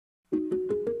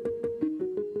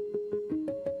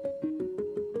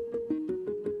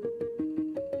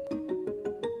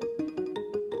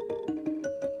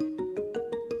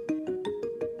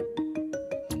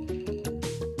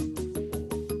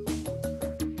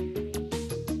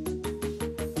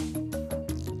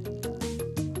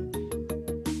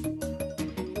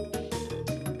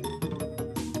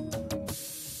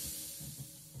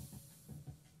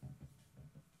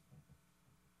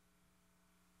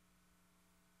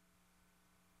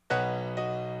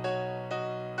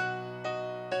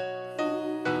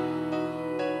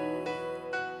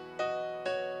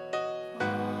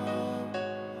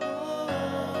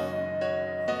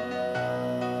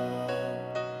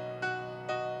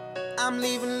I'm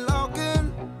leaving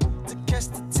Logan to catch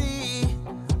the T.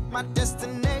 My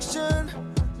destination,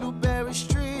 Newberry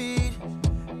Street.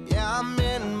 Yeah, I'm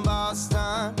in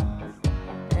Boston,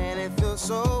 and it feels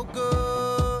so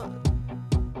good.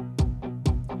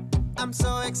 I'm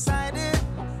so excited,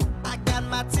 I got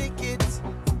my tickets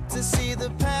to see the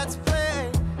Pats play,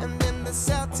 and then the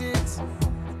Celtics,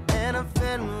 and a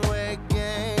Fenway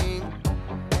game,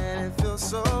 and it feels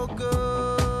so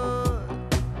good,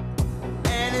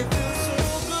 and it feels so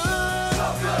good,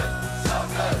 so good, so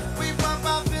good. We bump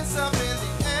our fists up in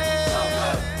the air, so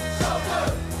good, so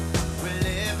good. We're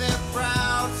living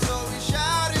proud, so we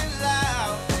shout it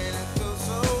loud, and it feels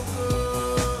so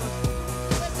good.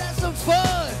 Let's have some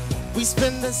fun. We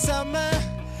spend the summer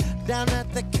down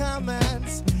at the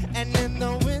Commons, and in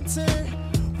the winter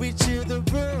we cheer the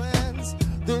Bruins.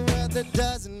 The weather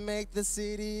doesn't make the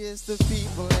city, it's the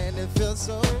people, and it feels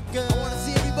so good. I want to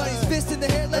see everybody's fist in the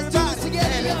air. Let's do this together.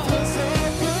 And it feels so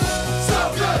good,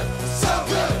 so good, so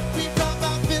good. We bump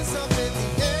our fists up in the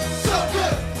air. So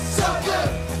good, so good.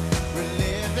 We're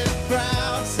living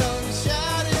proud, so we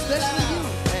shout it loud.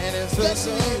 And it feels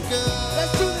so good.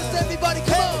 Let's do this, everybody.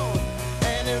 Come on.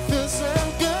 And it feels so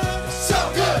good, so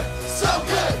good, so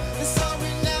good. It's all we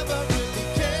never really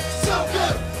cared. So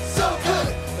good, so good.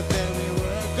 But then we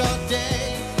work all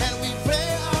day and we pray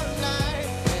all night,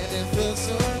 and it feels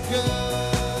so good.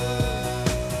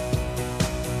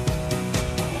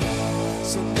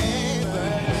 So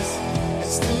neighbors and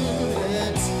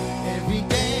students, every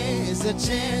day is a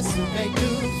chance to make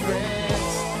new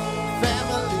friends.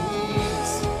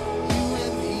 Families, you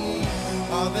and me,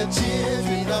 all the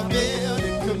children are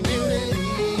building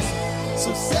communities. So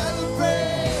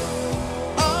celebrate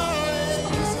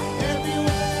always,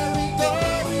 everywhere we go.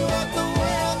 We want the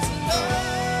world to know,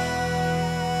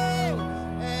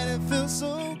 and it feels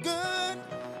so good.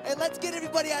 And let's get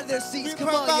everybody out of their seats. We Come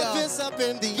pump on, our y'all. fists up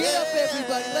in the Get air. up,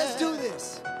 everybody. Let's do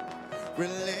this. We're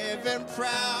living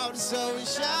proud, so we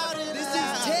shout it This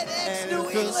loud. is TEDx And New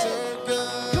it feels so England.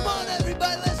 good. Come on,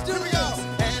 everybody. Let's do Here we this. go.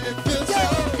 And it feels so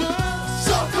good,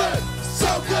 so good,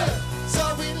 so good. So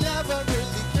we never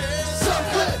really cared. So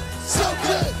good, so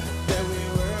good. Then we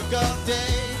work all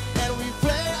day and we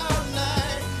play all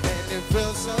night, and it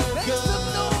feels so Make good. some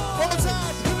noise. One more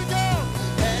time, here we go.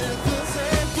 And it feels so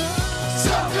good,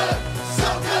 so good, so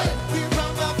good. We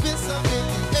bump our fists up in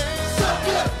the air. So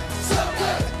good, so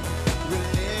good. We're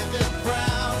living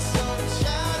proud, so we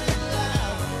shout it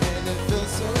loud, and it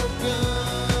feels so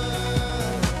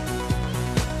good.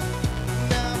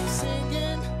 Now I'm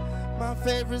singing my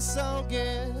favorite song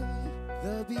in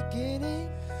the beginning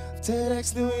of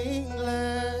TEDx New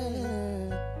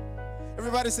England.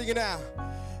 Everybody sing it now.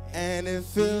 And it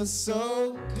feels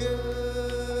so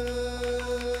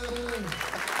good.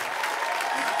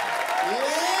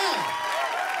 Yeah!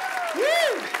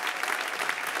 Woo!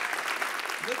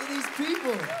 Look at these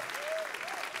people.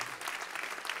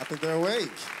 I think they're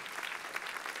awake.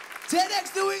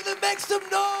 TEDx New England, make some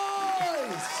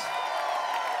noise.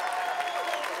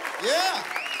 Yeah!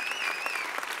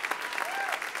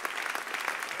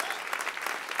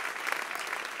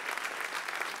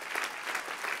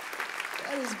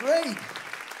 That is great.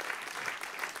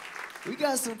 We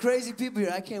got some crazy people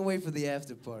here. I can't wait for the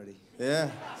after party. Yeah.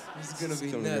 This is gonna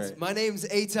be gonna be nuts. great. My name's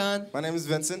Eytan, My name is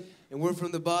Vincent. and we're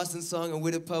from the Boston Song and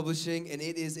Witted Publishing, and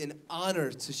it is an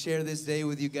honor to share this day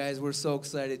with you guys. We're so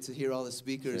excited to hear all the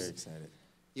speakers. Very excited.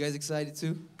 You guys excited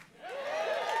too?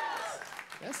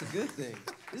 That's a good thing.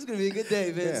 This is gonna be a good day,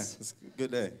 Yeah, Vince. it's a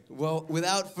good day. Well,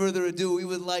 without further ado, we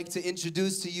would like to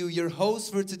introduce to you your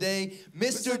host for today,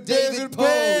 Mr. Mr. David David Poe.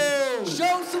 Poe.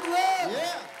 Show some love.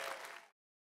 Yeah.